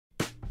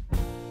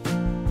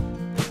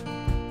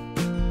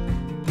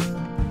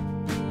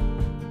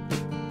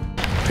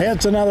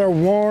It's another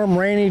warm,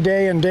 rainy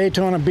day in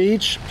Daytona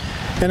Beach,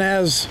 and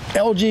as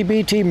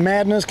LGBT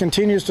madness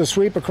continues to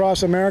sweep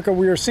across America,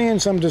 we are seeing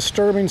some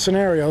disturbing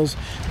scenarios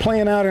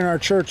playing out in our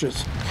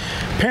churches.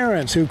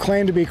 Parents who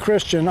claim to be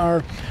Christian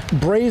are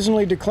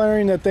brazenly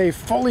declaring that they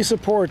fully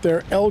support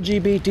their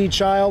LGBT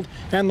child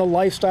and the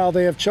lifestyle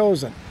they have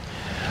chosen.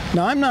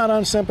 Now, I'm not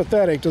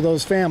unsympathetic to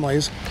those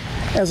families.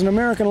 As an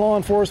American law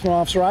enforcement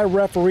officer, I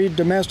refereed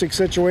domestic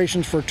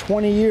situations for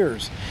 20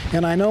 years,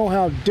 and I know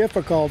how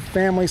difficult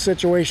family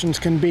situations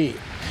can be.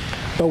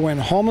 But when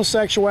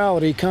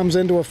homosexuality comes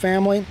into a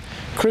family,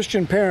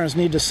 Christian parents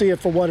need to see it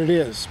for what it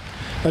is,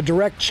 a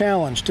direct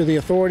challenge to the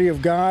authority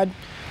of God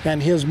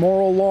and His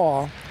moral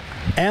law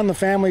and the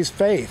family's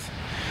faith.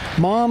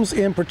 Moms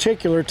in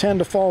particular tend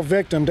to fall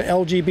victim to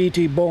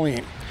LGBT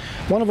bullying.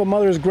 One of a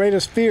mother's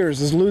greatest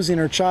fears is losing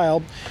her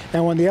child,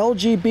 and when the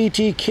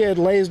LGBT kid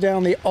lays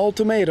down the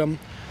ultimatum,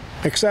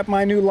 accept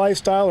my new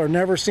lifestyle or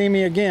never see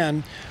me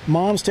again,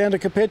 moms tend to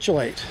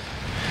capitulate.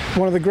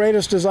 One of the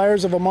greatest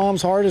desires of a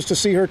mom's heart is to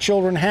see her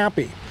children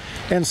happy,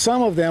 and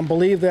some of them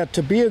believe that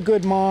to be a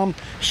good mom,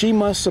 she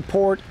must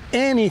support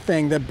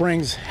anything that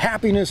brings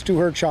happiness to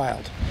her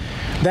child.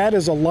 That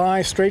is a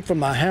lie straight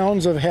from the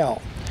hounds of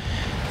hell.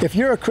 If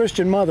you're a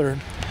Christian mother,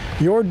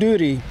 your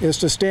duty is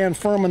to stand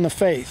firm in the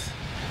faith,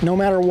 no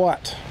matter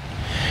what.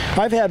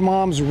 I've had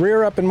moms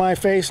rear up in my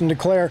face and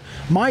declare,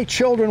 "My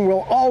children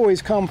will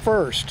always come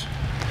first."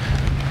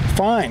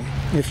 Fine,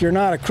 if you're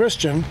not a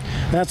Christian,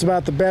 that's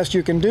about the best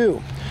you can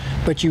do.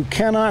 But you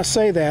cannot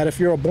say that if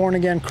you're a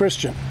born-again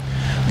Christian.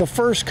 The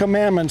first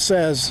commandment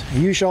says,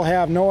 "You shall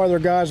have no other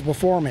gods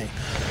before me."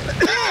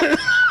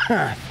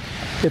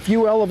 If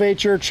you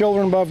elevate your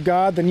children above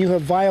God, then you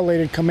have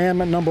violated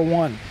commandment number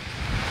 1.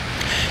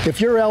 If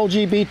your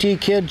LGBT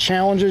kid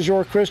challenges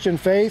your Christian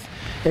faith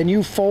and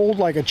you fold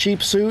like a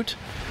cheap suit,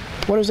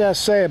 what does that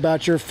say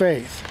about your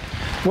faith?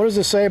 What does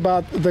it say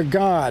about the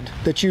God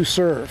that you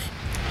serve?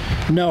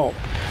 No.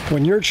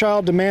 When your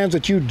child demands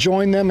that you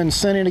join them in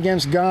sinning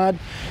against God,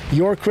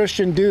 your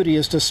Christian duty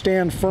is to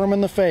stand firm in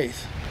the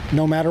faith,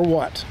 no matter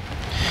what.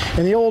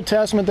 In the Old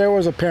Testament, there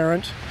was a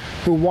parent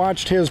who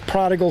watched his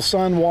prodigal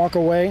son walk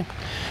away,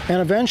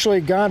 and eventually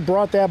God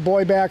brought that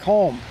boy back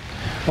home,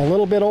 a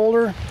little bit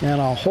older and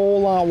a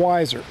whole lot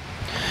wiser.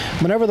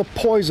 Whenever the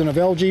poison of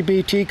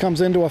LGBT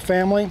comes into a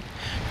family,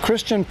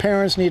 Christian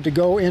parents need to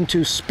go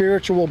into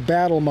spiritual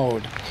battle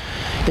mode.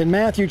 In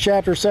Matthew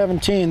chapter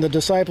 17, the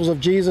disciples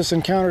of Jesus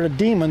encountered a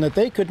demon that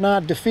they could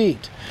not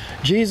defeat.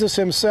 Jesus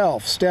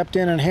himself stepped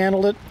in and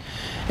handled it,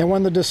 and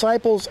when the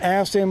disciples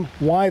asked him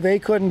why they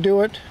couldn't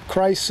do it,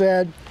 Christ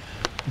said,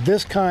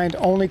 "This kind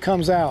only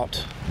comes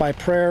out by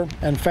prayer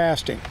and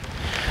fasting."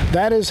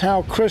 That is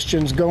how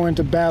Christians go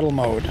into battle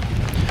mode.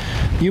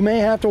 You may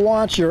have to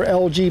watch your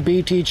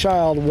LGBT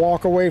child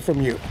walk away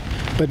from you,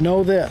 but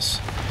know this: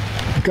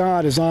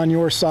 God is on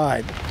your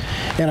side.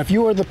 And if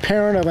you are the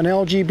parent of an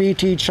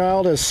LGBT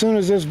child, as soon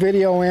as this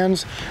video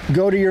ends,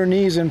 go to your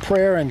knees in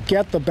prayer and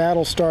get the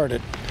battle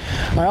started.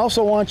 I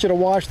also want you to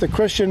watch the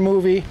Christian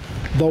movie,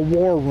 The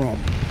War Room.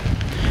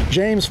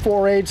 James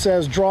 4:8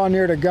 says, "Draw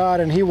near to God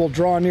and He will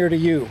draw near to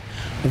you."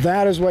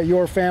 That is what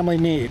your family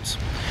needs.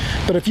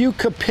 But if you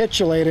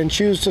capitulate and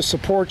choose to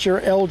support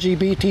your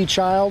LGBT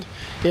child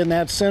in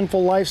that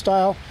sinful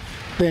lifestyle,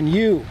 then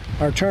you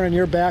are turning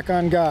your back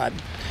on God.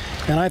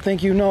 And I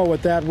think you know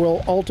what that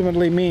will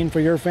ultimately mean for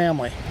your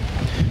family.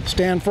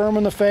 Stand firm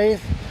in the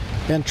faith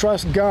and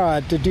trust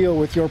God to deal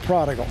with your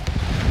prodigal.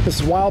 This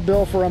is Wild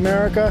Bill for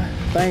America.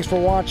 Thanks for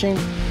watching,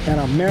 and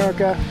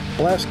America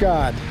bless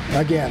God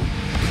again.